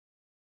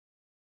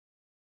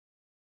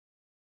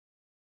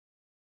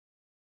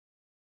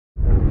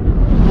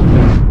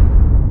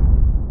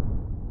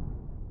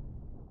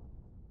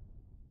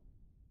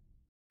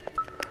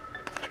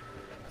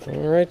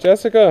All right,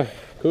 Jessica,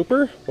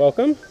 Cooper,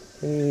 welcome.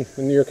 In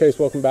your case,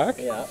 welcome back.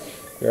 Yeah.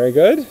 Very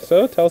good.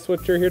 So tell us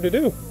what you're here to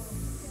do.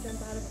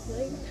 Jump out of a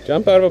plane.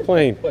 Jump out of a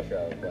plane. Push her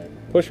out of a plane.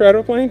 Push her out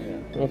of a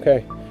plane? Yeah.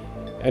 Okay.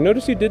 I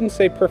noticed you didn't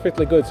say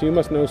perfectly good, so you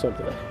must know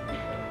something.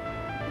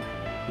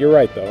 You're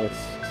right, though.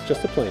 It's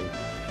just a plane.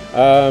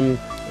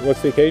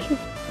 What's the occasion?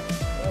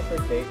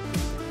 First date.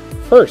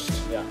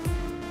 First? Yeah.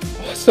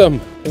 Awesome.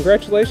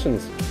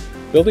 Congratulations.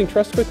 Building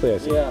trust quickly, I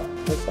see. Yeah.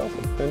 That's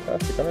awesome.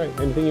 Fantastic. All right.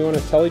 Anything you want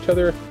to tell each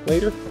other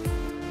later?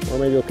 Or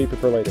maybe we'll keep it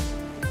for later.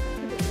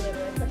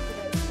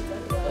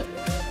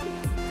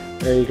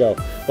 There you go.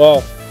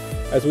 Well,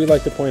 as we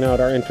like to point out,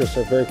 our interests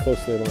are very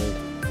closely aligned.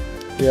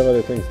 We have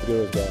other things to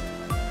do as well.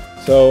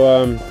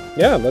 So,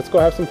 yeah, let's go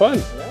have some fun.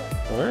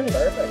 Yeah. All right.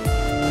 Perfect.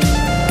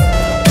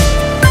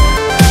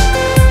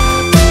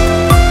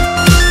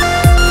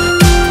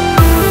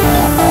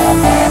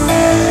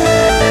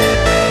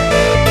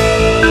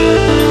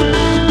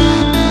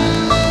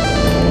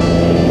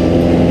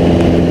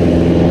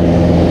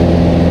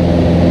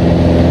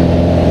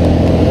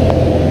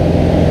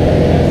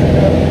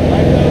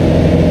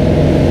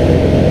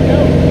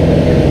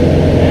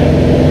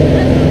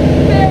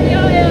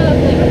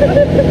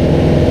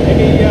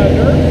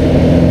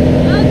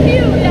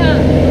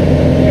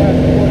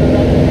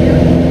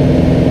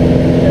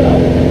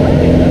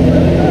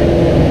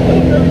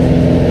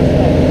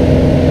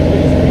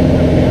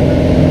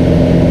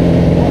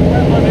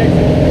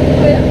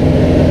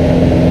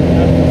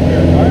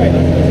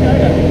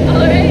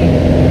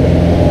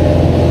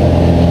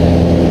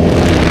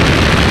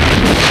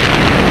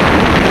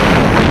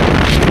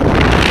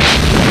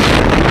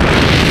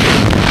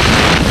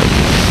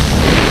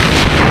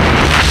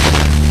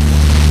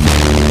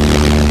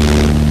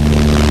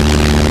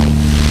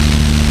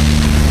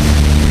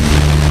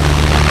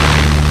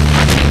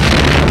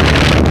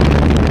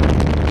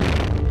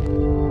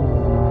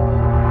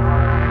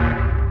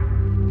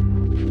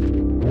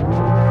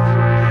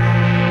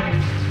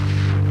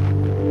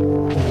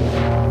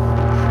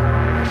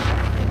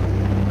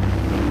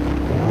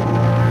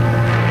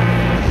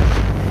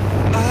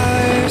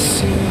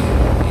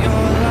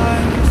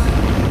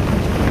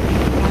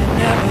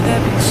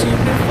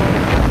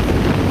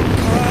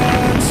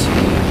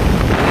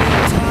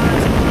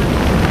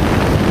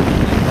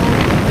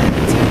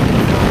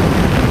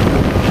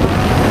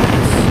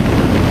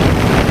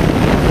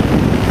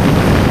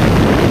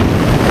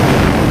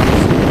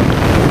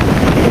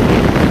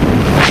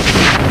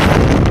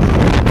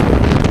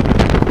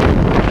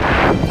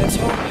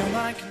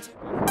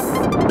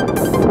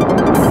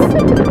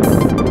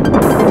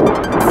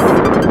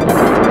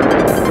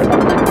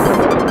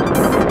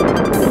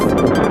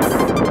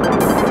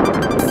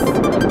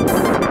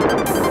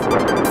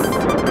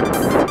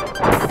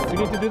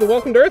 The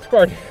welcome to Earth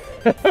party.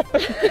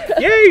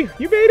 Yay,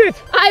 you made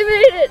it. I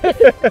made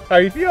it. How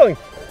are you feeling?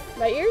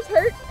 My ears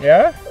hurt.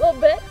 Yeah? A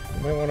little bit.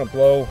 You might want to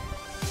blow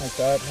like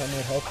that. That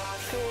might help.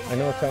 I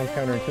know it sounds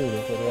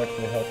counterintuitive, but it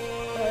actually helps.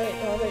 Alright,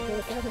 well, they do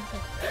it.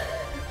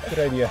 Good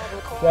idea.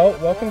 Well,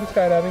 welcome to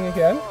skydiving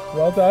again.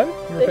 Well done.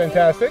 You were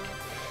fantastic.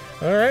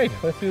 All right,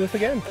 let's do this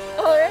again.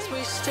 Alright. As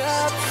we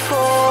step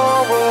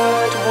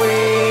forward,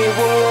 we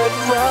would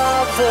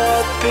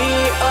rather be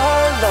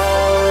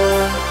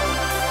alone.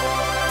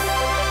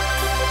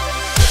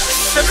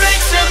 So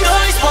make some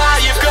noise.